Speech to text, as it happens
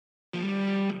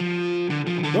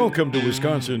Welcome to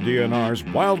Wisconsin DNR's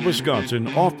Wild Wisconsin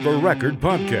Off the Record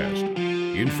podcast.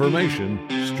 Information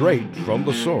straight from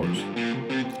the source.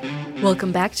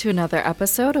 Welcome back to another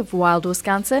episode of Wild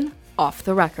Wisconsin Off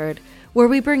the Record, where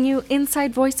we bring you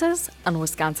inside voices on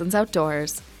Wisconsin's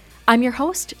outdoors. I'm your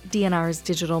host, DNR's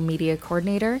digital media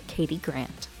coordinator, Katie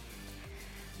Grant.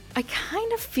 I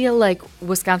kind of feel like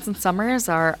Wisconsin summers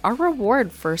are our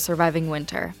reward for surviving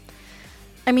winter.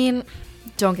 I mean,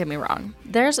 don't get me wrong,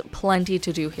 there's plenty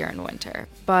to do here in winter,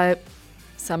 but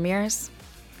some years,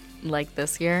 like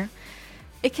this year,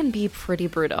 it can be pretty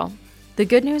brutal. The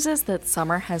good news is that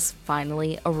summer has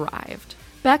finally arrived.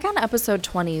 Back on episode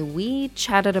 20, we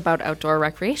chatted about outdoor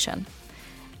recreation.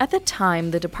 At the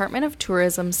time, the Department of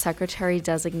Tourism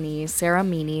Secretary-designee Sarah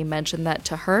Meany mentioned that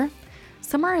to her,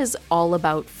 summer is all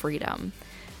about freedom.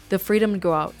 The freedom to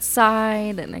go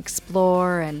outside and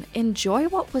explore and enjoy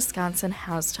what Wisconsin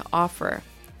has to offer.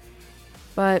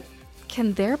 But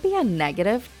can there be a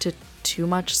negative to too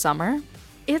much summer?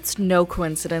 It's no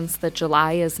coincidence that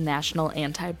July is National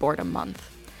Anti-Boredom Month.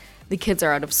 The kids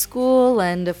are out of school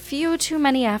and a few too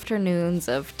many afternoons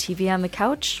of TV on the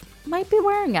couch might be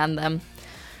wearing on them.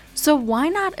 So why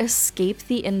not escape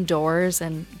the indoors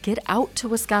and get out to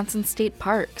Wisconsin state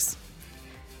parks?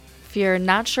 If you're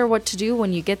not sure what to do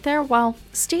when you get there, well,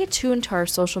 stay tuned to our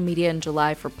social media in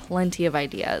July for plenty of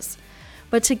ideas.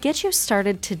 But to get you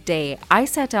started today, I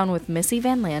sat down with Missy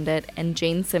Van Landet and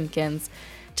Jane Simpkins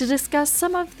to discuss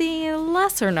some of the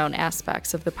lesser-known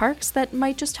aspects of the parks that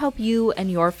might just help you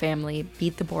and your family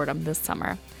beat the boredom this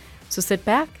summer. So sit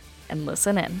back and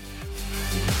listen in.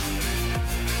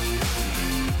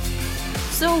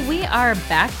 So we are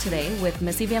back today with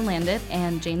Missy Van Landet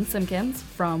and Jane Simpkins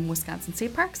from Wisconsin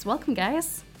State Parks. Welcome,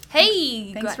 guys.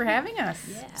 Hey! Thanks for having us.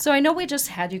 Yeah. So I know we just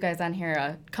had you guys on here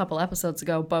a couple episodes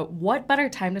ago, but what better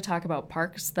time to talk about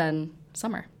parks than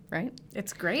summer, right?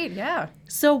 It's great, yeah.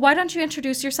 So why don't you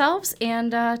introduce yourselves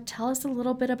and tell us a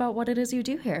little bit about what it is you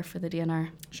do here for the DNR.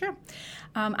 Sure.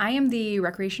 I am the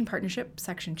Recreation Partnership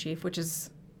Section Chief, which is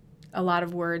a lot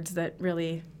of words that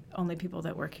really only people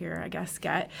that work here, I guess,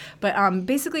 get. But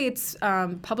basically it's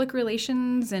public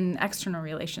relations and external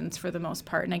relations for the most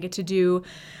part. And I get to do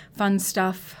fun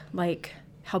stuff like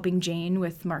helping Jane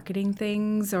with marketing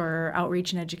things or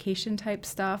outreach and education type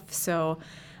stuff. So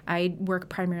I work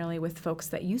primarily with folks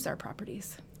that use our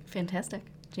properties. Fantastic.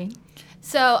 Jane?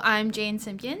 So I'm Jane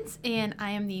Simpkins, and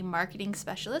I am the marketing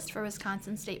specialist for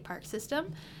Wisconsin State Park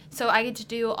System. So I get to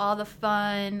do all the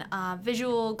fun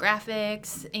visual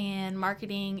graphics and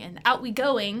marketing and out we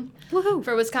going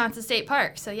for Wisconsin State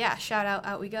Park. So yeah, shout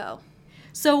out we go.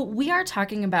 So we are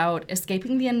talking about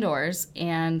escaping the indoors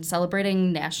and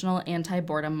celebrating National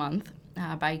Anti-Boredom Month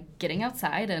by getting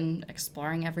outside and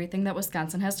exploring everything that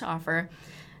Wisconsin has to offer.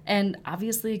 And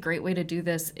obviously a great way to do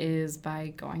this is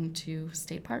by going to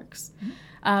state parks.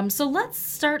 Mm-hmm. So let's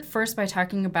start first by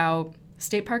talking about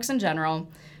state parks in general.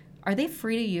 Are they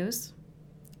free to use?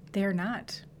 They're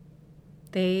not.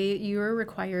 You're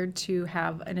required to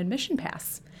have an admission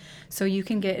pass. So you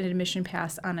can get an admission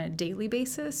pass on a daily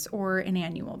basis or an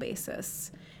annual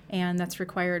basis. And that's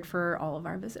required for all of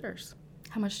our visitors.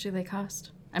 How much do they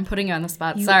cost? I'm putting you on the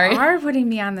spot. You Sorry. are putting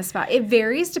me on the spot. It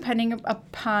varies depending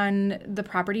upon the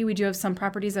property. We do have some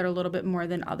properties that are a little bit more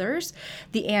than others.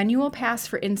 The annual pass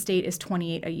for in-state is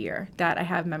 $28 a year. That I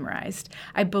have memorized.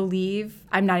 I believe,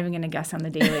 I'm not even going to guess on the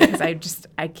daily because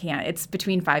I can't. It's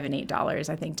between $5 and $8,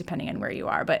 I think, depending on where you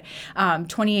are. But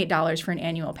 $28 for an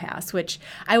annual pass, which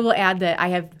I will add that I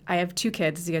have two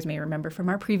kids, as you guys may remember from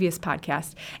our previous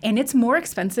podcast, and it's more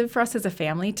expensive for us as a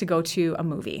family to go to a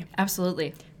movie.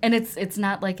 Absolutely. And it's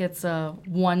not like it's a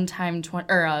one-time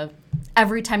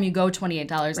every time you go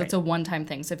 $28. Right. It's a one-time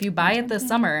thing. So if you buy it this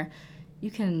summer, you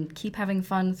can keep having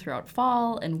fun throughout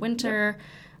fall and winter,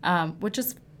 which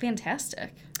is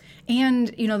fantastic. And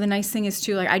the nice thing is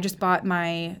too, like I just bought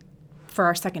for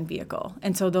our second vehicle,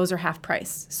 and so those are half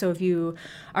price. So if you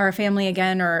are a family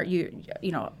again, or you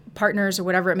partners or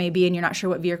whatever it may be, and you're not sure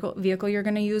what vehicle you're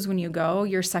going to use when you go,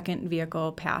 your second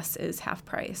vehicle pass is half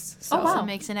price. So. Oh, wow. So it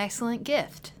makes an excellent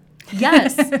gift.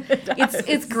 Yes.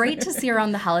 It's great to see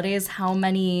around the holidays how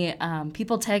many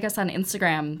people tag us on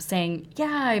Instagram saying,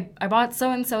 yeah, I bought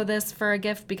so-and-so this for a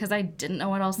gift because I didn't know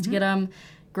what else to get them.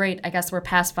 Great. I guess we're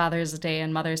past Father's Day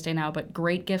and Mother's Day now, but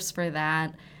great gifts for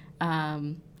that.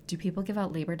 Do people give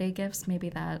out Labor Day gifts? Maybe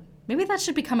that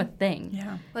should become a thing.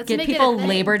 Yeah. Let's get make people it a thing.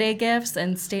 Labor Day gifts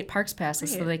and state parks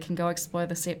passes so they can go explore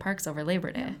the state parks over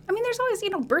Labor Day. Yeah. I mean, there's always,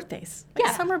 birthdays.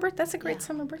 Like summer birthday. That's a great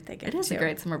summer birthday gift. It is too. a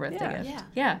great summer birthday gift.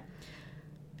 Yeah.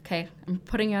 Okay, I'm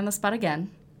putting you on the spot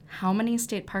again. How many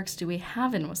state parks do we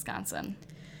have in Wisconsin?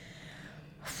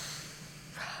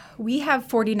 We have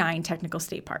 49 technical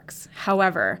state parks.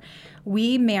 However,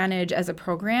 we manage, as a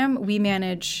program, we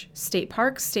manage state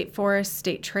parks, state forests,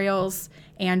 state trails,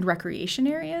 and recreation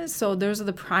areas. So those are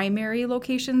the primary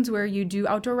locations where you do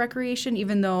outdoor recreation,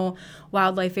 even though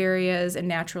wildlife areas and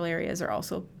natural areas are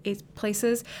also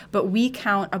places. But we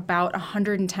count about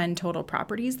 110 total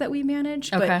properties that we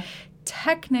manage. Okay. But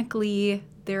technically,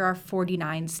 there are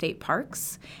 49 state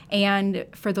parks. And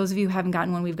for those of you who haven't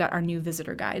gotten one, we've got our new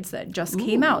visitor guides that just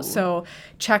came out. So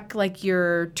check like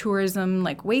your tourism,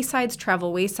 like waysides,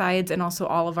 travel waysides, and also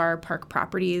all of our park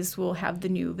properties will have the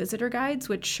new visitor guides,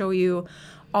 which show you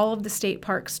all of the state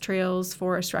parks, trails,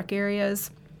 forest, rec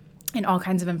areas, and all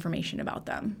kinds of information about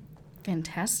them.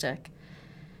 Fantastic.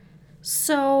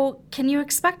 So can you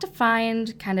expect to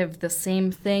find kind of the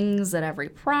same things at every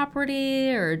property,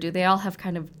 or do they all have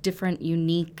kind of different,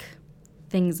 unique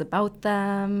things about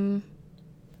them?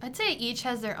 I'd say each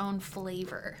has their own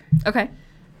flavor. Okay.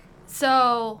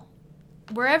 So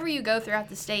wherever you go throughout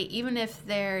the state, even if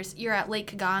you're at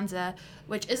Lake Kaganza,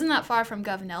 which isn't that far from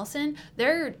Gov. Nelson,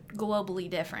 they're globally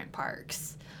different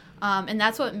parks. And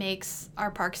that's what makes our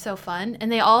parks so fun.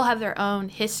 And they all have their own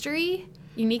history,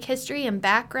 unique history and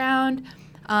background,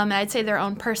 and I'd say their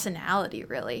own personality,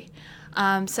 really.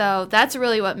 So that's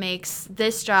really what makes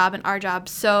this job and our job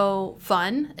so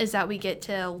fun, is that we get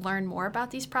to learn more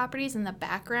about these properties and the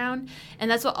background, and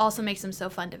that's what also makes them so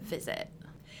fun to visit.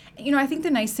 You know, I think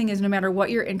the nice thing is no matter what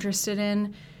you're interested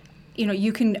in, you know,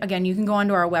 you can go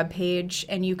onto our webpage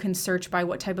and you can search by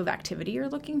what type of activity you're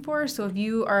looking for. So if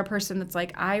you are a person that's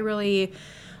like, I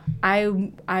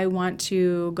want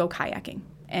to go kayaking,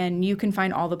 and you can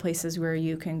find all the places where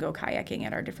you can go kayaking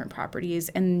at our different properties,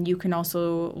 and you can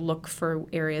also look for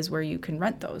areas where you can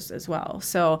rent those as well.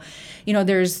 So, you know,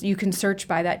 you can search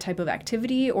by that type of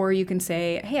activity, or you can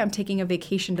say, hey, I'm taking a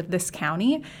vacation to this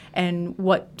county, and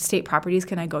what state properties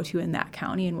can I go to in that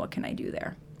county, and what can I do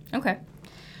there? Okay.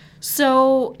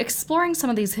 So exploring some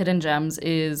of these hidden gems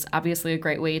is obviously a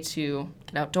great way to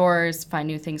get outdoors, find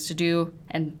new things to do,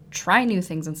 and try new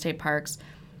things in state parks.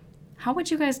 How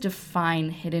would you guys define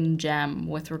hidden gem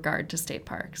with regard to state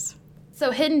parks?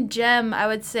 So hidden gem, I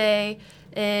would say,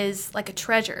 is like a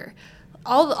treasure.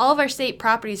 All of our state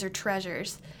properties are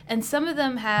treasures, and some of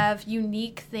them have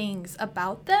unique things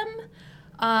about them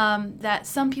that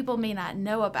some people may not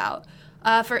know about.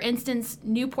 For instance,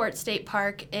 Newport State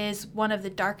Park is one of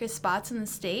the darkest spots in the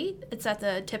state. It's at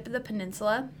the tip of the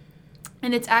peninsula,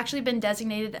 and it's actually been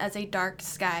designated as a dark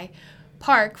sky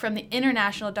park from the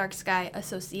International Dark Sky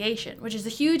Association, which is a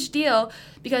huge deal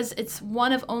because it's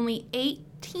one of only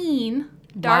 18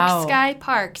 dark sky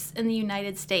parks in the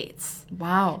United States.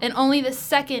 Wow. And only the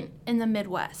second in the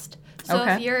Midwest. So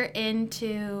Okay. if you're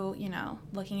into,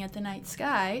 looking at the night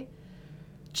sky,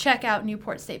 check out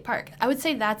Newport State Park. I would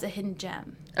say that's a hidden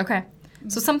gem. Okay.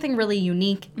 So something really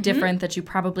unique, different that you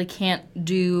probably can't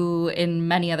do in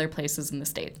many other places in the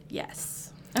state.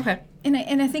 Yes. Okay.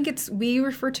 And I think we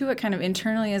refer to it kind of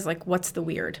internally as like, what's the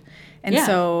weird? And Yeah.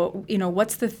 so,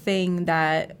 what's the thing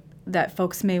that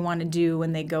folks may want to do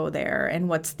when they go there, and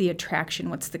what's the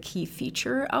attraction, what's the key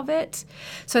feature of it?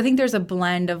 So I think there's a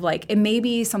blend of like, it may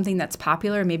be something that's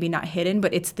popular, maybe not hidden,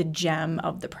 but it's the gem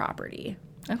of the property.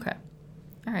 Okay.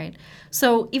 All right.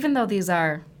 So even though these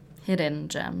are hidden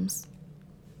gems,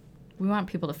 we want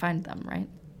people to find them, right?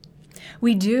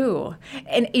 We do.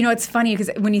 And, it's funny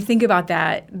because when you think about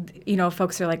that,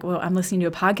 folks are like, well, I'm listening to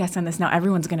a podcast on this now.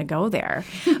 Everyone's going to go there.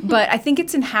 But I think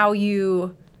it's in how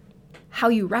you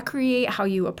recreate, how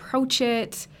you approach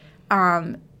it.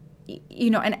 And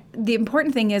the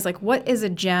important thing is, like, what is a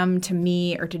gem to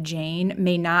me or to Jane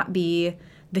may not be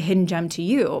the hidden gem to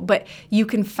you. But you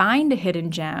can find a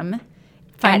hidden gem.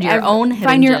 Find your own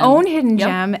hidden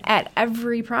gem. Gem at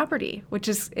every property, which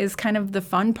is kind of the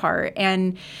fun part.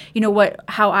 And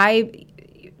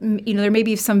there may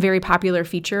be some very popular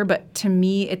feature, but to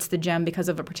me, it's the gem because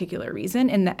of a particular reason,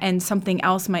 and something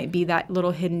else might be that little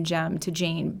hidden gem to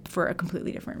Jane for a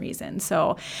completely different reason.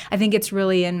 So I think it's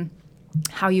really in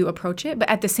how you approach it, but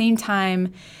at the same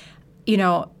time,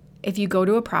 if you go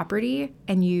to a property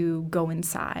and you go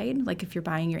inside, like if you're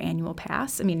buying your annual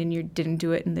pass, and you didn't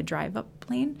do it in the drive-up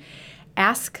lane,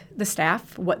 ask the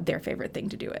staff what their favorite thing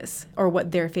to do is or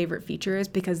what their favorite feature is,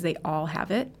 because they all have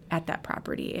it at that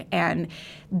property and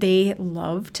they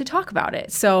love to talk about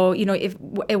it. So,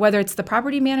 whether it's the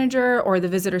property manager or the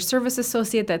visitor service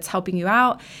associate that's helping you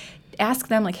out, ask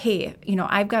them like, hey,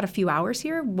 I've got a few hours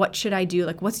here. What should I do?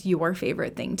 Like, what's your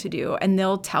favorite thing to do? And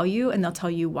they'll tell you, and they'll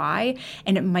tell you why.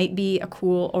 And it might be a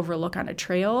cool overlook on a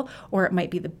trail, or it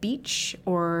might be the beach,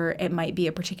 or it might be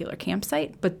a particular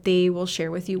campsite, but they will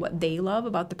share with you what they love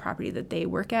about the property that they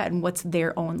work at and what's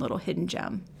their own little hidden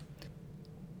gem.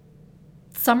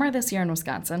 Summer this year in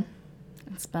Wisconsin,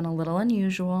 it's been a little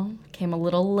unusual. Came a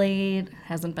little late,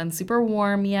 hasn't been super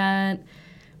warm yet.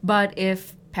 But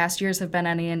if past years have been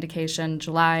any indication,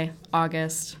 July,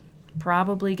 August,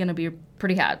 probably going to be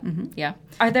pretty hot. Mm-hmm. Yeah.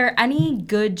 Are there any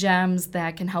good gems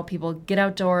that can help people get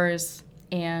outdoors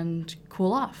and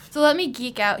cool off? So let me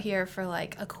geek out here for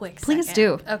like a quick second. Please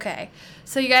do. Okay.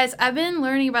 So you guys, I've been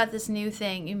learning about this new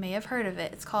thing. You may have heard of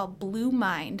it. It's called Blue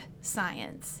Mind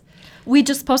Science. We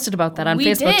just posted about that on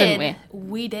Facebook, didn't we?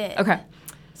 We did. Okay.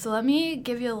 So let me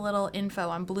give you a little info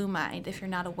on Blue Mind if you're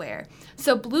not aware.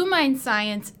 So Blue Mind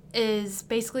Science is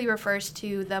basically refers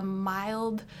to the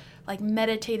mild, like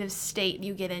meditative state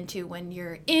you get into when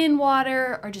you're in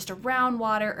water or just around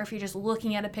water, or if you're just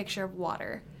looking at a picture of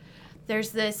water. There's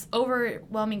this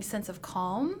overwhelming sense of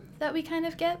calm that we kind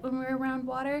of get when we're around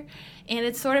water. And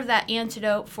it's sort of that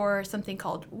antidote for something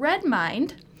called red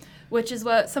mind, which is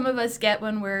what some of us get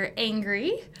when we're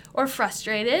angry or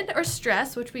frustrated or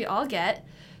stressed, which we all get.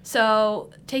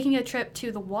 So taking a trip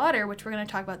to the water, which we're going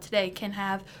to talk about today, can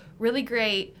have really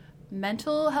great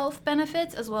mental health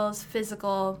benefits as well as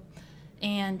physical,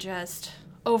 and just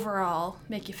overall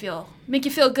make you feel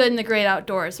good in the great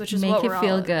outdoors, which is what we're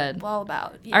all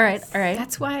about. Yes. All right.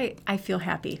 That's why I feel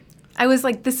happy. I was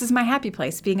like, this is my happy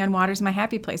place. Being on water is my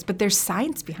happy place. But there's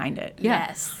science behind it. Yeah.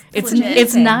 Yes.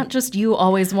 It's not just you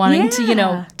always wanting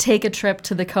to, take a trip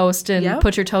to the coast and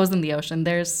put your toes in the ocean.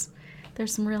 There's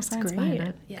some real science behind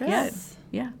it. Yes.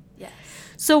 Good. Yeah. Yes.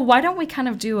 So why don't we kind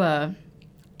of do a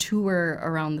tour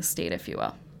around the state, if you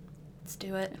will? Let's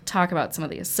do it. Talk about some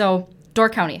of these. So Door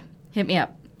County, hit me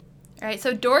up. All right,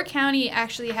 so Door County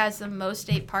actually has the most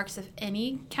state parks of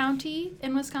any county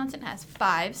in Wisconsin. It has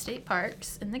 5 state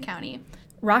parks in the county.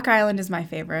 Rock Island is my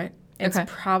favorite. It's Okay.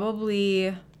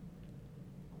 probably,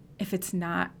 if it's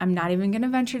not, I'm not even going to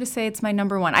venture to say it's my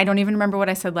number one. I don't even remember what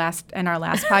I said in our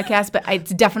last podcast, but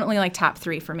it's definitely like top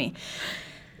 3 for me.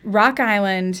 Rock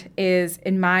Island is,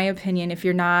 in my opinion, if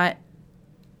you're not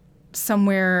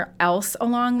somewhere else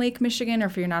along Lake Michigan, or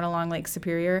if you're not along Lake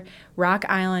Superior, Rock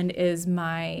Island is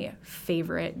my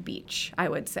favorite beach, I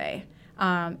would say.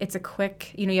 It's a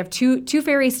quick, you have two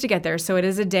ferries to get there, so it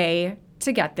is a day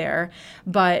to get there,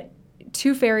 but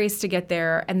 2 ferries to get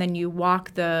there, and then you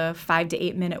walk the 5 to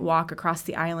 8 minute walk across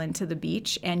the island to the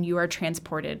beach, and you are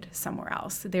transported somewhere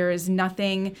else. There is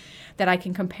nothing that I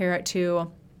can compare it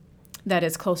to that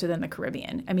is closer than the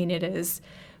Caribbean. I mean, it is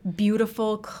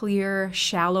beautiful, clear,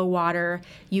 shallow water.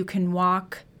 You can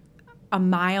walk a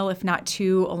mile, if not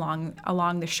 2,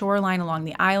 along the shoreline, along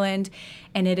the island,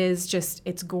 and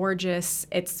it's gorgeous.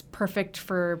 It's perfect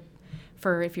for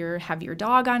if you have your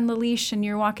dog on the leash and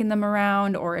you're walking them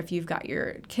around, or if you've got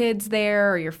your kids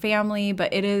there or your family.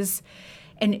 But it is,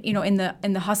 and in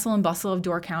the hustle and bustle of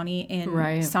Door County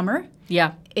in summer,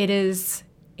 it is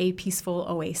a peaceful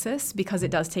oasis because it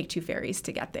does take 2 ferries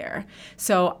to get there.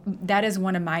 So that is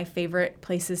one of my favorite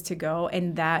places to go,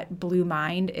 and that Blue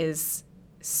Mind is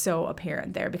so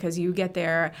apparent there because you get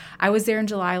there. I was there in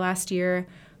July last year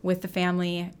with the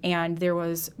family, and there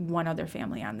was one other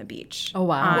family on the beach. Oh,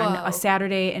 wow. On a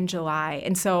Saturday in July.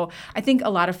 And so I think a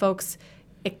lot of folks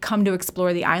come to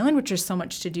explore the island, which there's so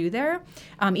much to do there,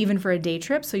 even for a day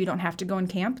trip, so you don't have to go and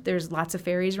camp. There's lots of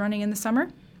ferries running in the summer.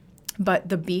 But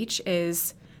the beach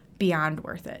is beyond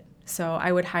worth it. So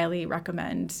I would highly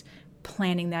recommend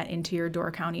planning that into your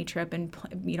Door County trip and,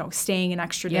 staying an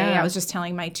extra day. Yeah. I was just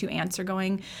telling my 2 aunts are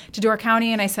going to Door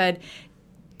County, and I said,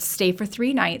 stay for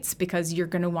 3 nights because you're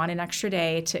going to want an extra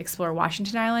day to explore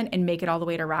Washington Island and make it all the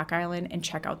way to Rock Island and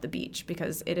check out the beach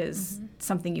because it is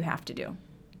something you have to do.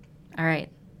 All right.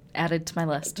 Added to my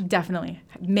list. Definitely.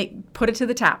 Put it to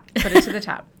the top. Put it to the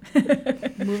top.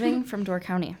 Moving from Door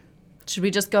County. Should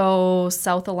we just go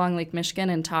south along Lake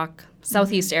Michigan and talk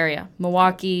southeast area,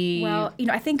 Milwaukee? Well,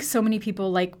 I think so many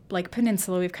people like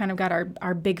Peninsula, we've kind of got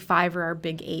our big 5 or our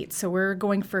big 8. So we're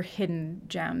going for hidden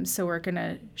gems. So we're going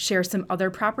to share some other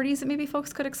properties that maybe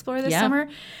folks could explore this summer.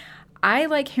 I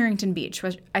like Harrington Beach,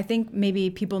 which I think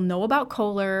maybe people know about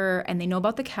Kohler and they know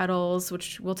about the Kettles,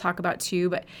 which we'll talk about too.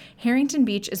 But Harrington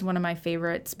Beach is one of my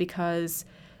favorites because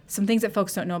some things that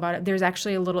folks don't know about it, there's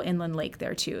actually a little inland lake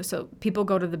there too. So people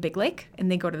go to the big lake and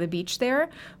they go to the beach there,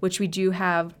 which we do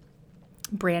have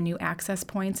brand new access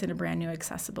points and a brand new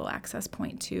accessible access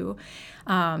point too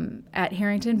at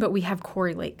Harrington. But we have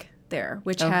Quarry Lake there,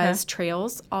 which has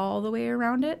trails all the way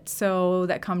around it, so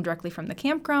that come directly from the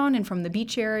campground and from the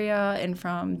beach area and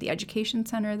from the education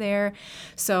center there.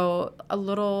 So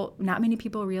not many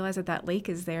people realize that lake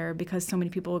is there because so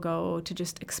many people go to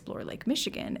just explore Lake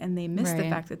Michigan, and they miss the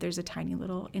fact that there's a tiny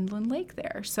little inland lake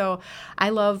there. So I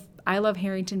love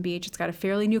Harrington Beach. It's got a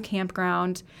fairly new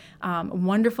campground, a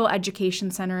wonderful education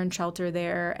center and shelter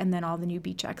there, and then all the new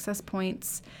beach access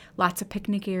points, lots of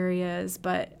picnic areas.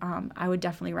 But I would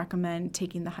definitely recommend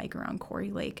taking the hike around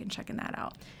Quarry Lake and checking that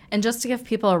out. And just to give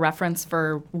people a reference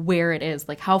for where it is,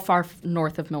 like how far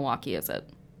north of Milwaukee is it?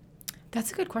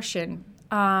 That's a good question.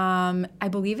 I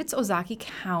believe it's Ozaukee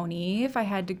County, if I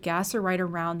had to guess, or right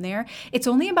around there. It's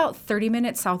only about 30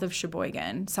 minutes south of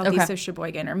Sheboygan, southeast of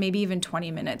Sheboygan, or maybe even 20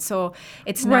 minutes. So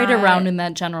it's right around in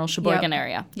that general Sheboygan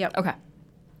area. Yep. Okay.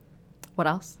 What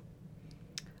else?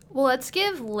 Well, let's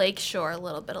give Lakeshore a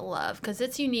little bit of love because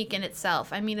it's unique in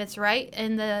itself. I mean, it's right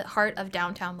in the heart of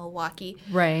downtown Milwaukee.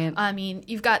 Right. I mean,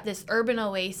 you've got this urban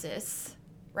oasis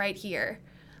right here,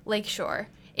 Lakeshore.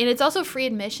 And it's also free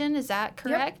admission, is that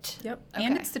correct? Yep. Okay.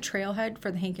 And it's the trailhead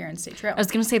for the Hank Aaron State Trail. I was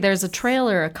going to say there's a trail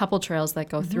or a couple trails that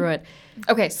go through it.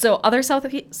 Okay, so other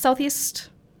southeast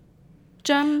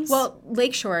gems? Well,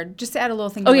 Lakeshore, just to add a little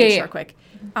thing to Lakeshore quick.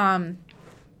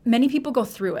 Many people go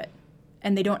through it,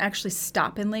 and they don't actually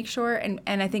stop in Lakeshore. And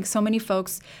I think so many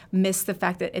folks miss the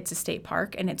fact that it's a state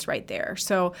park and it's right there.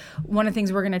 So one of the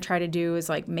things we're going to try to do is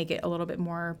like make it a little bit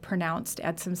more pronounced,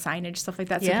 add some signage, stuff like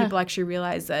that, so people actually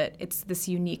realize that it's this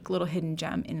unique little hidden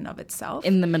gem in and of itself.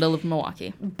 In the middle of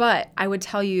Milwaukee. But I would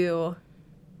tell you,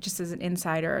 just as an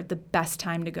insider, the best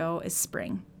time to go is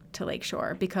spring to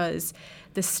Lakeshore because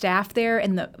the staff there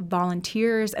and the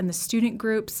volunteers and the student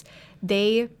groups,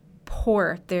 they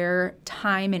pour their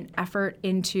time and effort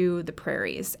into the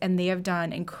prairies, and they have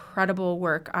done incredible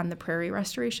work on the prairie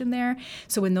restoration there.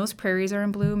 So when those prairies are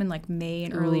in bloom in like May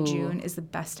and early June is the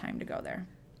best time to go there.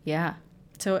 Yeah.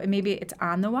 So maybe it's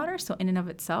on the water, so in and of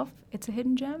itself, it's a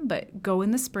hidden gem, but go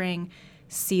in the spring,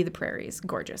 see the prairies.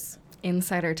 Gorgeous.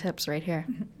 Insider tips right here.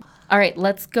 All right,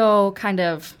 let's go kind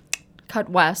of cut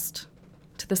west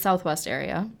to the southwest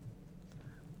area.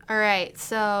 All right,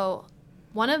 so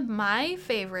one of my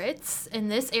favorites in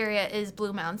this area is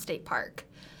Blue Mound State Park.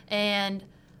 And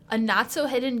a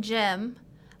not-so-hidden gem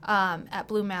at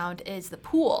Blue Mound is the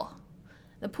pool.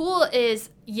 The pool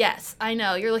is, yes, I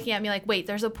know, you're looking at me like, wait,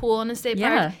 there's a pool in a state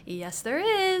park? Yes, there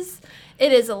is.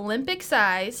 It is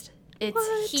Olympic-sized.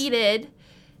 It's heated.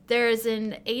 There is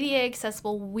an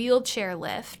ADA-accessible wheelchair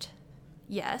lift.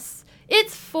 Yes.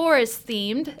 It's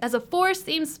forest-themed. As a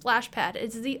forest-themed splash pad.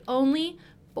 It's the only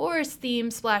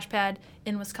forest-themed splash pad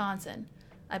in Wisconsin,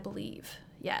 I believe.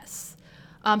 Yes.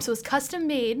 So it's custom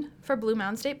made for Blue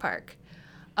Mound State Park.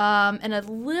 And a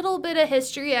little bit of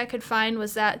history I could find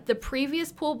was that the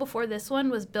previous pool before this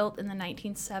one was built in the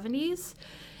 1970s,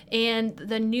 and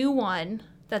the new one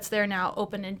that's there now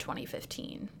opened in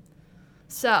 2015.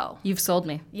 So You've sold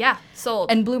me. yeah, sold.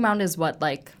 And Blue Mound is what,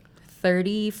 like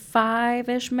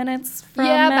 35-ish minutes from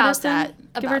about Madison?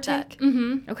 that. Give or take?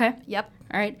 Mm-hmm. Okay. Yep.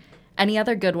 All right. Any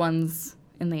other good ones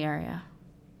in the area?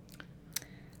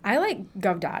 I like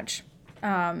Gov Dodge.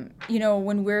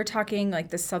 When we're talking like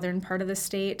the southern part of the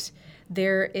state,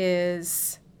 there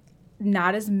is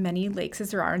not as many lakes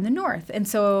as there are in the north. And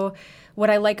so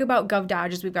what I like about Gov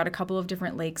Dodge is we've got a couple of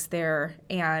different lakes there,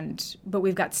 but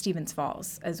we've got Stevens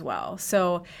Falls as well.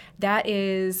 So that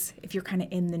is, if you're kind of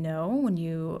in the know when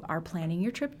you are planning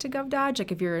your trip to Gov Dodge,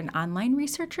 like if you're an online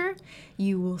researcher,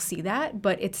 you will see that.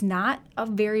 But it's not a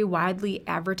very widely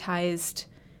advertised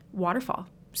waterfall.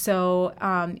 So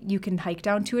you can hike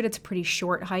down to it. It's a pretty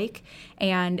short hike,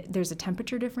 and there's a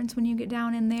temperature difference when you get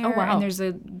down in there. Oh, wow. And there's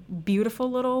a beautiful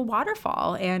little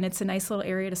waterfall, and it's a nice little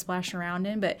area to splash around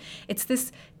in. But it's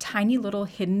this tiny little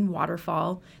hidden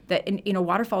waterfall that,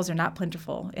 waterfalls are not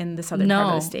plentiful in the southern part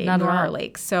of the state, not at nor all. are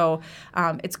lakes. So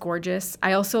it's gorgeous.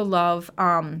 I also love,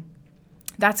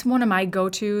 that's one of my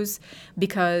go-tos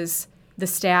because the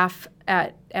staff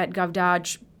at Gov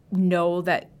Dodge know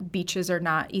that beaches are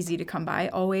not easy to come by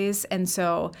always, and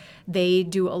so they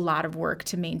do a lot of work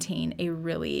to maintain a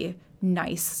really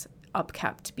nice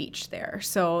upkept beach there.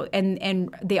 So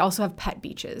and they also have pet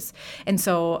beaches, and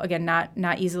so again,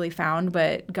 not easily found,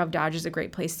 but Gov Dodge is a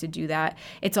great place to do that.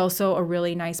 It's also a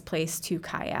really nice place to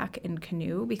kayak and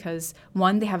canoe because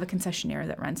one, they have a concessionaire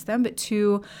that rents them, but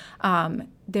two,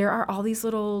 there are all these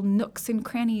little nooks and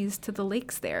crannies to the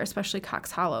lakes there, especially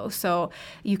Cox Hollow. So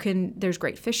there's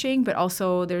great fishing, but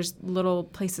also there's little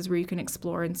places where you can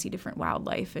explore and see different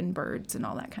wildlife and birds and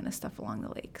all that kind of stuff along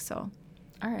the lake. So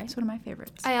All right. it's one of my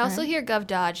favorites. I also hear Gov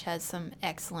Dodge has some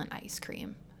excellent ice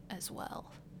cream as well.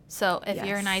 So if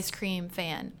you're an Yes. ice cream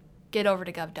fan, get over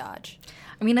to Gov Dodge.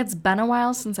 I mean, it's been a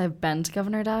while since I've been to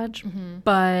Governor Dodge,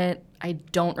 but I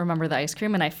don't remember the ice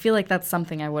cream, and I feel like that's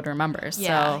something I would remember.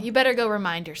 Yeah, So, you better go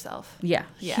remind yourself. yeah,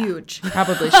 Yeah. Huge.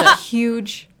 probably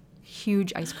should.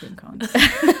 Huge ice cream cones.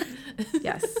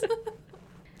 Yes.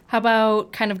 How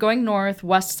about kind of going north,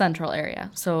 west central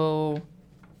area? So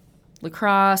La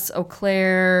Crosse, Eau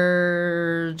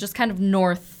Claire, just kind of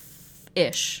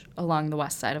north-ish along the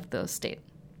west side of the state.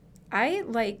 I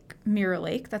like Mirror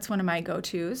Lake. That's one of my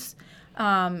go-tos.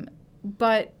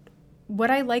 But what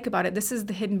I like about it, this is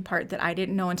the hidden part that I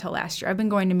didn't know until last year. I've been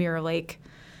going to Mirror Lake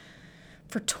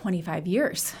for 25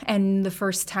 years. And the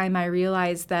first time I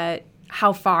realized that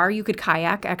how far you could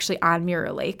kayak actually on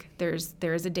Mirror Lake. There's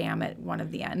a dam at one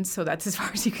of the ends, so that's as far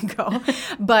as you can go.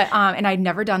 But and I'd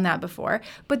never done that before.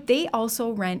 But they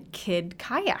also rent kid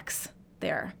kayaks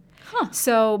there.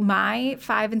 So my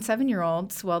 5 and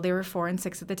 7-year-olds, well, they were 4 and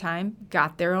 6 at the time,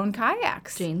 got their own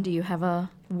kayaks. Jane, do you have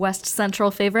a west central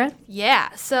favorite? Yeah,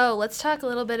 so let's talk a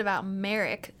little bit about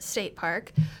Merrick State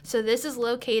Park. So this is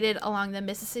located along the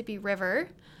Mississippi River.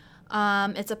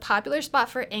 It's a popular spot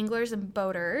for anglers and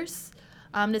boaters.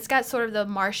 It's got sort of the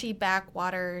marshy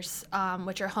backwaters,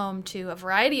 which are home to a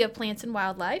variety of plants and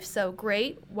wildlife, so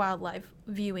great wildlife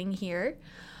viewing here.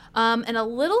 And a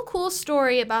little cool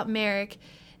story about Merrick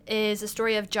is a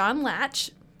story of John Latch.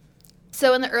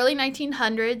 So in the early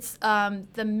 1900s,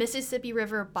 the Mississippi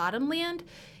River bottomland,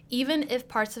 even if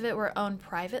parts of it were owned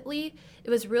privately, it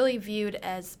was really viewed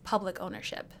as public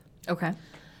ownership. Okay.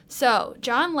 So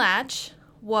John Latch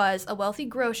was a wealthy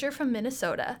grocer from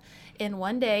Minnesota, and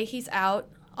one day he's out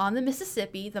on the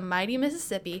Mississippi, the mighty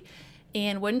Mississippi,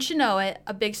 and wouldn't you know it,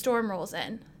 a big storm rolls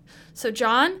in. So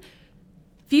John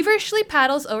feverishly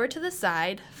paddles over to the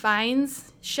side,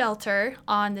 finds shelter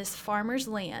on this farmer's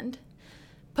land,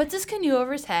 puts his canoe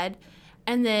over his head,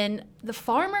 and then the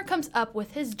farmer comes up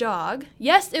with his dog.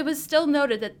 Yes, it was still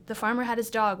noted that the farmer had his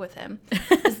dog with him.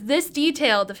 It's this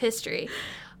detailed of history.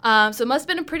 So it must have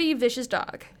been a pretty vicious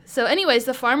dog. So anyways,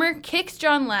 the farmer kicks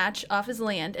John Latch off his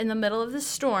land in the middle of the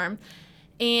storm,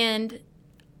 and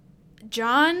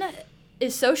John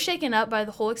is so shaken up by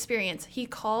the whole experience, he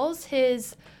calls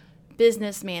his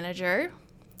business manager,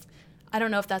 I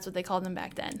don't know if that's what they called them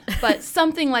back then, but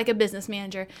something like a business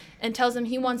manager, and tells him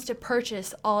he wants to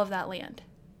purchase all of that land.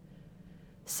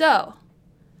 So,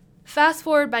 fast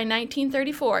forward by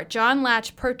 1934, John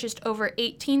Latch purchased over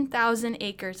 18,000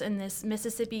 acres in this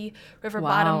Mississippi River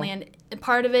bottomland,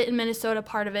 part of it in Minnesota,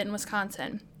 part of it in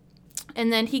Wisconsin.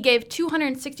 And then he gave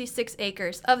 266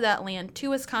 acres of that land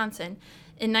to Wisconsin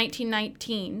in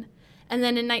 1919. And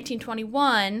then in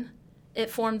 1921, it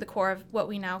formed the core of what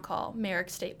we now call Merrick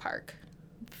State Park.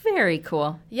 Very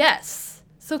cool. Yes.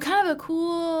 So kind of a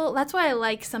cool, that's why I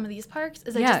like some of these parks,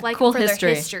 is I just like cool it for history.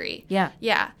 their history. Yeah.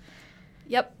 Yeah.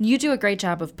 Yep. You do a great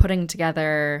job of putting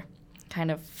together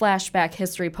kind of flashback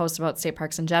history posts about state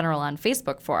parks in general on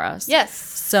Facebook for us. Yes.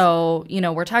 So,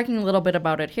 we're talking a little bit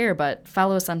about it here, but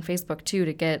follow us on Facebook too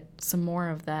to get some more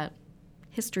of that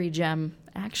history gem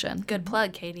action. Good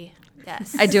plug, Katie.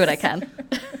 Yes. I do what I can.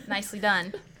 Nicely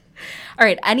done. All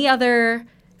right. Any other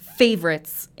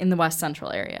favorites in the West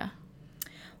Central area?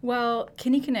 Well,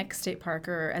 Kinnickinnick State Park,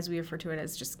 or as we refer to it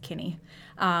as just Kinney,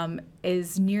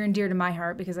 is near and dear to my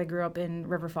heart because I grew up in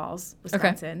River Falls,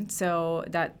 Wisconsin. So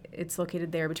that it's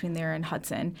located there between there and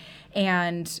Hudson.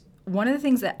 And one of the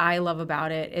things that I love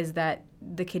about it is that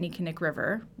the Kinnickinnick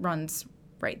River runs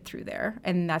right through there,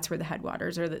 and that's where the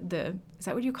headwaters, or the is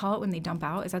that what you call it when they dump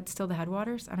out? Is that still the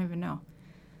headwaters? I don't even know.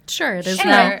 Sure, it is Sure.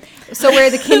 now. So where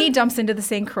the Kinney dumps into the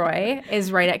St. Croix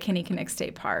is right at Kinnickinnick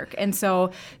State Park. And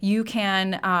so you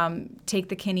can take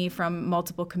the Kinney from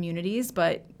multiple communities,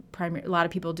 but a lot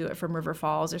of people do it from River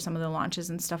Falls or some of the launches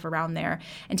and stuff around there,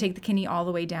 and take the Kinney all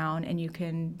the way down, and you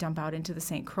can dump out into the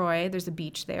St. Croix. There's a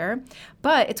beach there.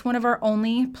 But it's one of our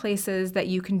only places that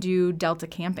you can do Delta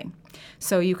camping.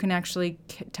 So you can actually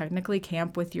technically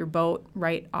camp with your boat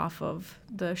right off of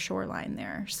the shoreline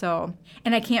there. So,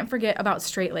 and I can't forget about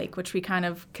Straight Lake, which we kind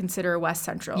of consider West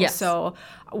Central. Yes. So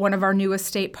one of our newest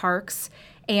state parks.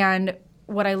 And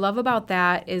what I love about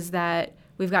that is that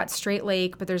we've got Straight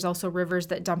Lake, but there's also rivers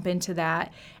that dump into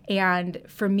that. And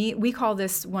for me, we call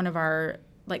this one of our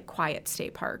quiet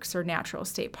state parks or natural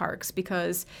state parks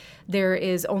because there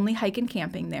is only hike and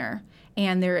camping there.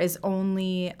 And there is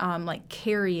only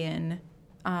carry-in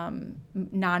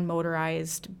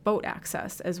non-motorized boat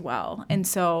access as well. And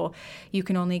so you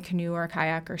can only canoe or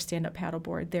kayak or stand-up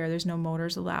paddleboard there. There's no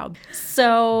motors allowed.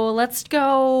 So let's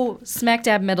go smack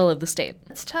dab middle of the state.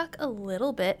 Let's talk a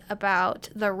little bit about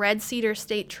the Red Cedar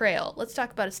State Trail. Let's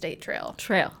talk about a state trail.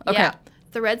 Trail. Okay. Yeah.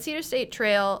 the Red Cedar State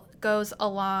Trail goes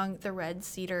along the Red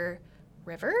Cedar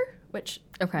River, which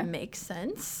makes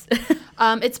sense.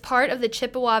 It's part of the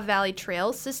Chippewa Valley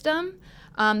Trail system.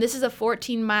 This is a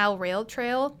 14-mile rail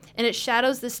trail, and it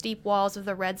shadows the steep walls of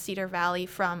the Red Cedar Valley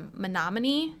from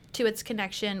Menominee to its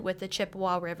connection with the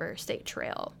Chippewa River State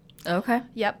Trail. Okay.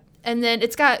 Yep. And then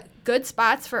it's got good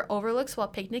spots for overlooks while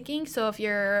picnicking. So if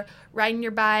you're riding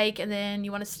your bike and then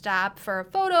you want to stop for a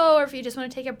photo, or if you just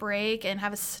want to take a break and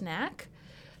have a snack,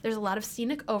 there's a lot of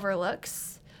scenic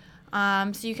overlooks.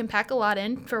 So you can pack a lot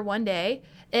in for one day.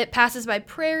 It passes by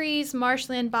prairies,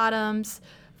 marshland bottoms,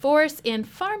 forests, and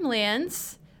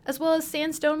farmlands, as well as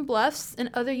sandstone bluffs and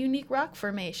other unique rock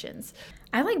formations.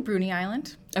 I like Bruny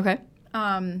Island. Okay.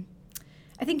 I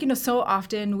think, so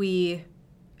often we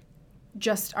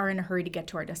just are in a hurry to get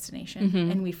to our destination,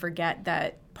 and we forget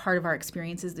that part of our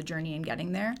experience is the journey and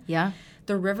getting there. Yeah.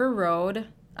 The river road,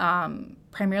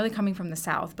 primarily coming from the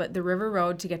south, but the river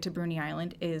road to get to Bruny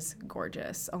Island is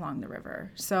gorgeous along the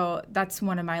river. So that's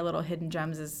one of my little hidden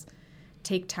gems is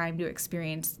take time to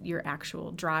experience your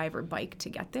actual drive or bike to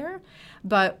get there.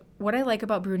 But what I like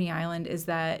about Bruny Island is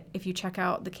that if you check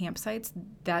out the campsites,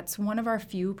 that's one of our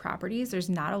few properties. There's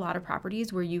not a lot of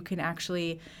properties where you can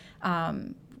actually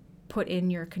put in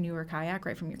your canoe or kayak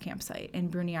right from your campsite,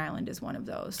 and Bruny Island is one of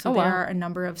those. So there are a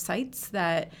number of sites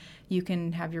that you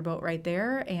can have your boat right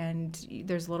there, and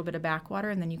there's a little bit of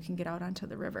backwater, and then you can get out onto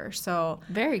the river. So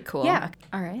very cool. Yeah.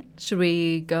 All right. Should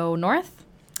we go north?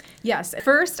 Yes.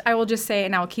 First, I will just say,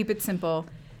 and I'll keep it simple,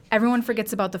 everyone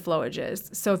forgets about the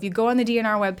flowages. So if you go on the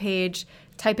DNR webpage,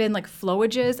 type in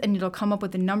flowages, and it'll come up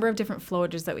with a number of different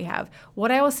flowages that we have.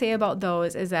 What I will say about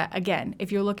those is that, again,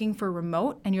 if you're looking for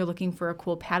remote and you're looking for a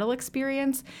cool paddle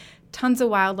experience, tons of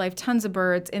wildlife, tons of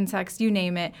birds, insects, you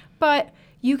name it, but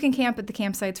you can camp at the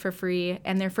campsites for free,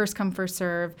 and they're first come, first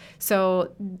serve.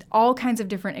 So all kinds of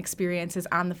different experiences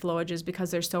on the flowages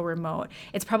because they're so remote.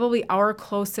 It's probably our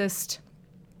closest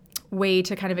way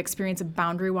to kind of experience a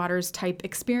Boundary Waters type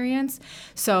experience.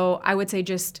 So I would say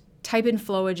just type in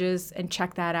flowages and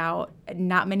check that out.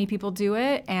 Not many people do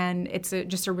it, and it's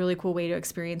just a really cool way to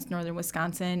experience northern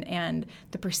Wisconsin and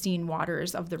the pristine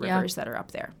waters of the rivers that are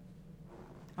up there.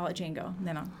 I'll let Jane go, and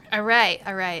then I'll... All right.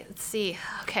 Let's see.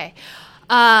 Okay.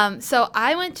 So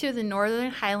I went to the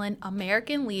Northern Highland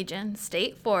American Legion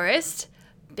State Forest.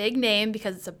 Big name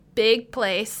because it's a big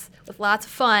place with lots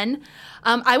of fun.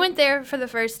 I went there for the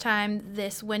first time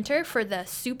this winter for the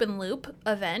Soup and Loop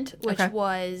event, which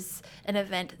was an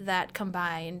event that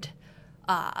combined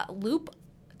loop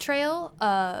trail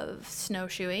of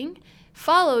snowshoeing,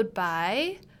 followed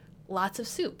by lots of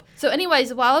soup. So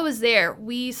anyways, while I was there,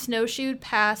 we snowshoed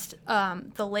past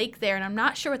the lake there, and I'm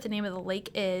not sure what the name of the lake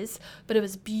is, but it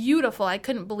was beautiful. I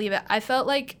couldn't believe it. I felt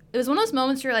like it was one of those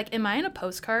moments where you're like, am I in a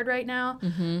postcard right now?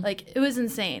 Like, it was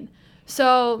insane.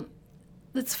 So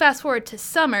let's fast forward to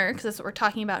summer, because that's what we're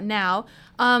talking about now.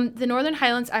 The Northern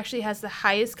Highlands actually has the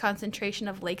highest concentration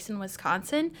of lakes in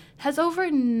Wisconsin. It has over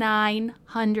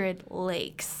 900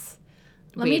 lakes.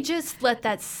 Let me just let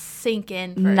that sink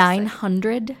in for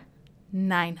 900?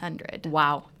 900.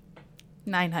 Wow.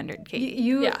 900, Kate.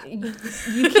 You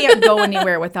can't go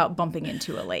anywhere without bumping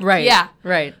into a lake. Right. Yeah.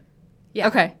 Right. Yeah.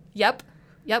 Okay. Yep.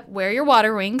 Wear your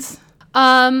water wings.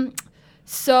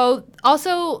 So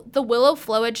also the Willow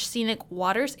Flowage Scenic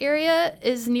Waters area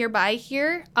is nearby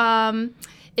here.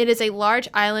 It is a large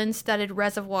island-studded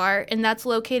reservoir, and that's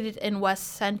located in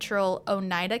west central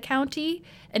Oneida County,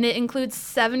 and it includes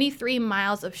 73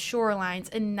 miles of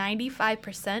shorelines, and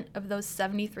 95% of those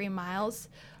 73 miles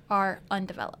are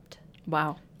undeveloped.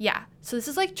 Wow. Yeah, so this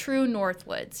is like true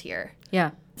Northwoods here.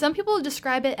 Yeah. Some people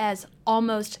describe it as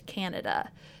almost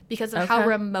Canada because of how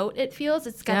remote it feels.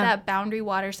 It's got that Boundary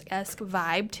Waters-esque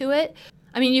vibe to it.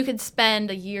 I mean, you could spend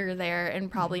a year there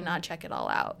and probably not check it all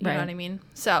out. You know what I mean?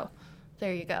 So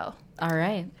there you go. All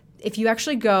right. If you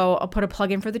actually go, I'll put a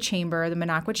plug in for the chamber, the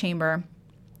Minocqua Chamber.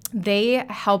 They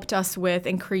helped us with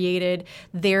and created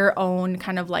their own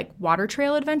kind of like water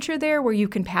trail adventure there where you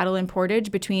can paddle in portage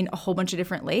between a whole bunch of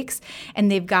different lakes. And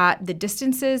they've got the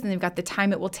distances and they've got the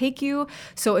time it will take you.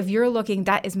 So if you're looking,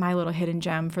 that is my little hidden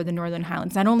gem for the Northern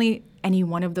Highlands. Not only any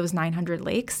one of those 900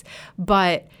 lakes,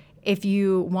 but if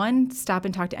you, stop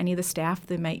and talk to any of the staff,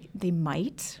 they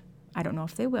might, I don't know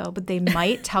if they will, but they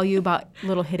might tell you about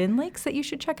little hidden lakes that you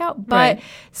should check out. But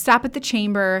stop at the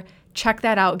chamber, check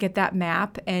that out, get that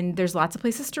map, and there's lots of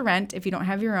places to rent if you don't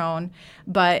have your own.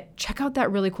 But check out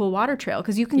that really cool water trail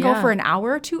because you can go for an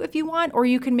hour or two if you want, or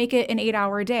you can make it an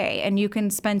 8-hour day, and you can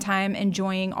spend time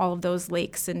enjoying all of those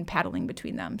lakes and paddling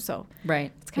between them. So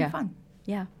it's kind of fun.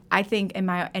 Yeah. I think, in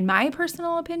my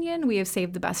personal opinion, we have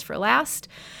saved the best for last.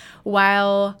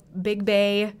 While Big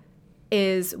Bay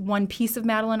is one piece of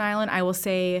Madeline Island, I will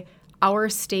say our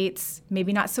state's,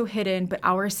 maybe not so hidden, but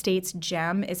our state's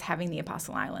gem is having the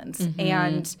Apostle Islands.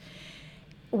 And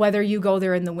whether you go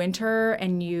there in the winter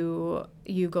and you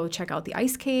go check out the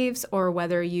ice caves, or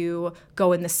whether you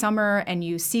go in the summer and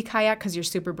you sea kayak because you're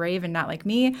super brave and not like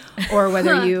me, or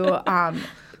whether you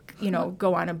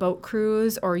go on a boat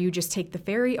cruise, or you just take the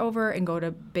ferry over and go to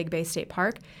Big Bay State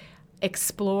Park,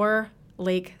 explore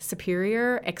Lake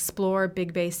Superior, explore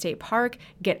Big Bay State Park,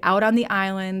 get out on the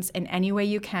islands in any way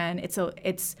you can. It's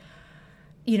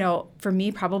for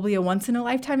me, probably a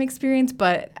once-in-a-lifetime experience,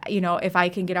 but, if I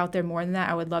can get out there more than that,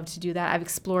 I would love to do that. I've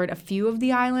explored a few of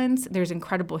the islands. There's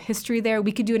incredible history there.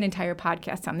 We could do an entire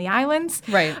podcast on the islands.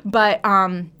 Right. But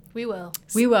We will.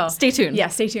 Stay tuned. Yeah,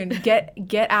 stay tuned.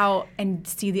 Get out and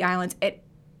see the islands.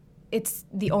 It's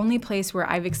the only place where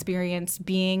I've experienced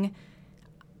being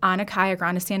on a kayak or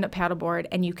on a stand-up paddleboard,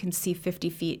 and you can see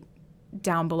 50 feet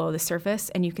down below the surface,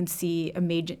 and you can see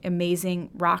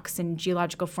amazing rocks and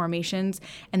geological formations,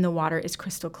 and the water is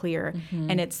crystal clear.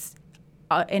 And it's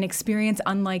an experience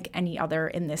unlike any other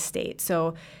in this state.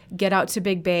 So get out to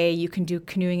Big Bay. You can do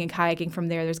canoeing and kayaking from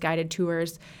there. There's guided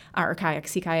tours or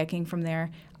sea kayaking from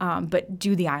there. But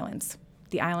do the islands.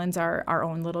 The islands are our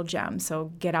own little gem.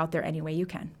 So get out there any way you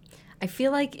can. I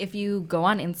feel like if you go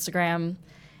on Instagram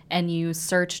and you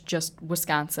search just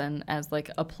Wisconsin as like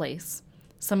a place,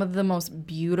 some of the most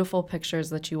beautiful pictures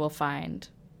that you will find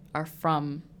are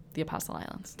from the Apostle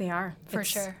Islands. They are. For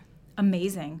sure.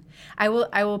 Amazing. I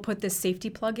will put this safety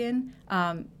plug in.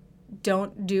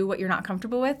 Don't do what you're not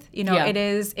comfortable with. It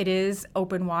is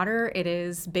open water. It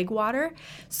is big water.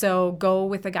 So go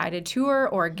with a guided tour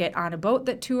or get on a boat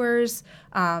that tours.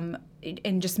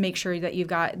 And just make sure that you've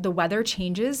got, the weather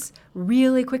changes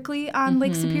really quickly on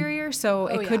Lake Superior. So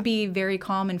it could be very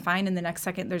calm and fine, and the next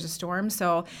second there's a storm.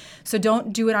 So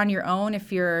don't do it on your own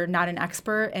if you're not an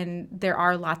expert. And there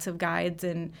are lots of guides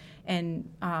and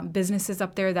businesses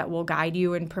up there that will guide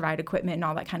you and provide equipment and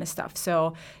all that kind of stuff.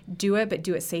 So do it, but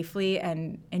do it safely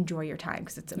and enjoy your time,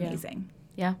 because it's amazing.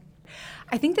 Yeah.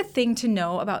 I think the thing to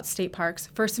know about state parks,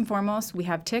 first and foremost, we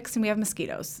have ticks and we have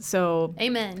mosquitoes. So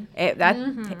Amen.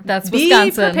 That's be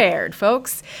Wisconsin. prepared,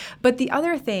 folks. But the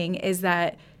other thing is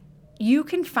that you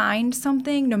can find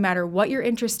something no matter what your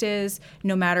interest is,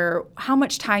 no matter how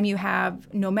much time you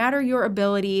have, no matter your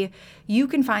ability. You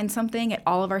can find something at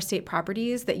all of our state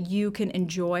properties that you can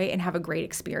enjoy and have a great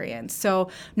experience. So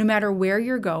no matter where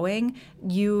you're going,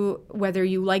 whether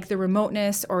you like the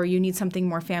remoteness or you need something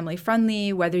more family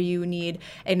friendly, whether you need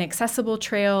an accessible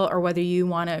trail or whether you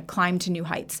want to climb to new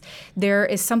heights, there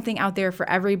is something out there for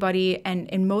everybody. And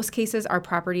in most cases, our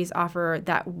properties offer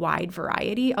that wide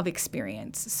variety of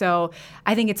experience. So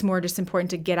I think it's more just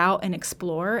important to get out and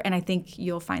explore. And I think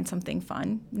you'll find something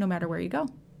fun no matter where you go.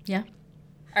 Yeah.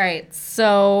 All right.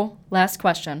 So last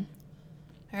question.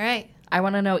 All right. I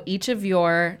want to know each of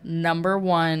your number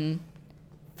one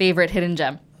favorite hidden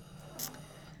gem.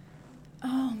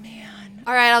 Oh, man.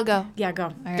 All right, I'll go. Yeah, go.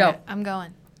 All right, Go. I'm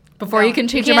going. Before you can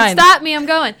change your can't mind. stop me. I'm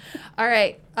going. All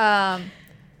right.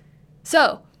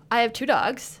 So I have 2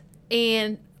 dogs,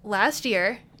 and last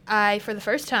year I, for the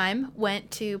first time,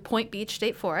 went to Point Beach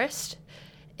State Forest,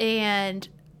 and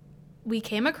we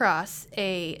came across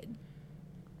a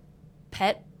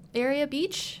pet area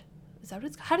beach. Is that what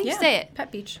it's called? How do you say it?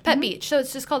 Pet Beach. Pet Beach. So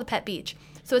it's just called a Pet Beach.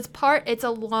 So it's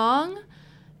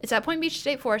at Point Beach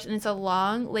State Forest, and it's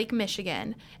along Lake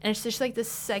Michigan. And it's just like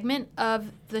this segment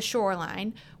of the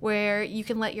shoreline where you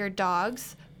can let your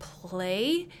dogs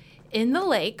play in the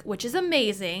lake, which is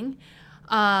amazing.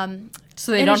 So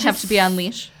they don't have to be on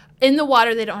leash? In the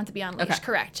water, they don't have to be on leash. Okay.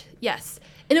 Correct. Yes.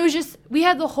 And it was just, we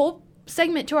had the whole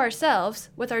segment to ourselves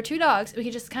with our 2 dogs. We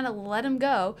could just kind of let them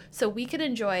go so we could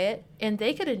enjoy it and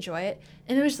they could enjoy it.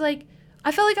 And it was like,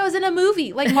 I felt like I was in a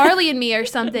movie, like Marley and Me or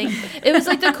something. It was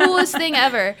like the coolest thing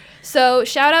ever. So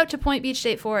shout out to Point Beach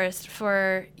State Forest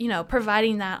for,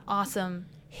 providing that awesome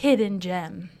hidden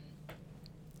gem.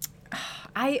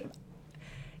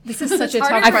 This is such a tough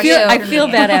harder question. I feel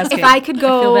bad asking. If I could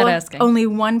go bad asking. only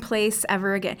one place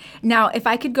ever again. Now, if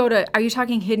I could go to, are you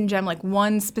talking hidden gem, like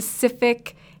one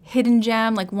specific hidden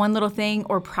gem, like one little thing,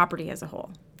 or property as a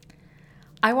whole?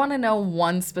 I want to know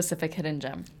one specific hidden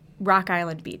gem. Rock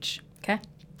Island Beach. Okay.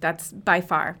 That's by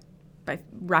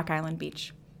Rock Island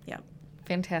Beach. Yeah.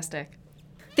 Fantastic.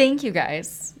 Thank you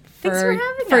guys Thanks for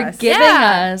having us. giving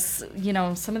Yeah. us,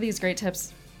 some of these great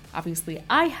tips Obviously,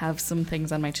 I have some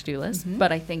things on my to-do list,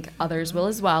 but I think others will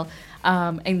as well.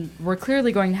 And we're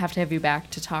clearly going to have you back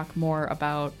to talk more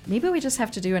about, maybe we just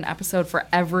have to do an episode for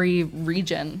every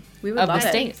region We would of the love it.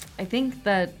 state. I think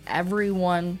that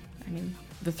everyone,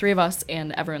 the three of us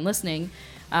and everyone listening,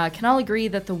 can all agree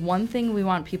that the one thing we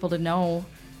want people to know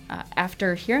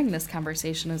after hearing this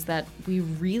conversation is that we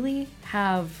really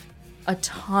have a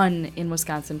ton in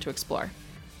Wisconsin to explore.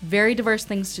 Very diverse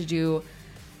things to do.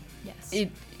 Yes.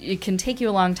 It can take you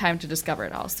a long time to discover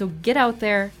it all. So get out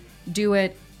there, do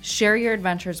it, share your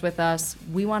adventures with us.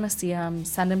 We want to see them.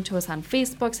 Send them to us on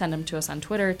Facebook, send them to us on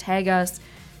Twitter, tag us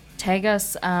with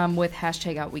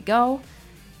 #OutWeGo,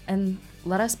 and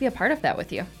let us be a part of that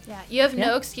with you. Yeah, you have Yeah.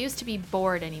 no excuse to be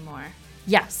bored anymore.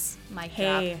 Yes, Mic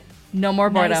Hey, drop. no more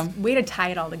boredom. nice way to tie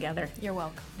it all together. You're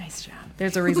welcome. Nice job.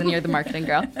 There's a reason you're the marketing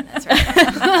girl. That's right.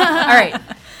 All right,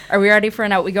 are we ready for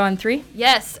an Out We Go on 3?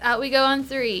 Yes, out we go on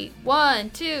 3. 1,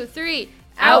 2, 3.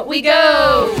 Out we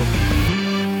go!